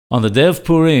On the day of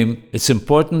Purim, it's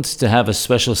important to have a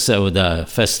special Se'uddah, a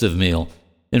festive meal.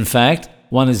 In fact,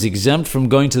 one is exempt from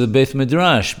going to the Beit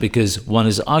Midrash because one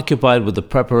is occupied with the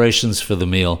preparations for the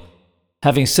meal.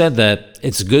 Having said that,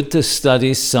 it's good to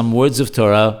study some words of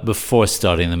Torah before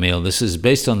starting the meal. This is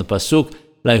based on the pasuk,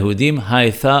 L'Yehudim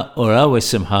ha'itha ora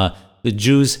v'simcha. The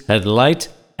Jews had light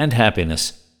and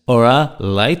happiness. Ora,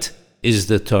 light, is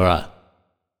the Torah.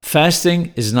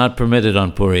 Fasting is not permitted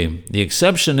on Purim. The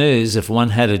exception is if one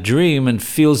had a dream and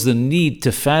feels the need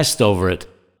to fast over it.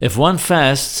 If one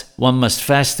fasts, one must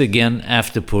fast again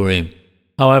after Purim.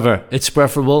 However, it's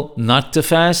preferable not to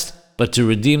fast, but to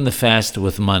redeem the fast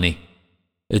with money.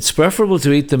 It's preferable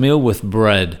to eat the meal with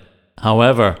bread.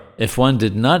 However, if one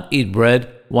did not eat bread,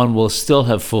 one will still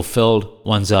have fulfilled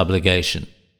one's obligation.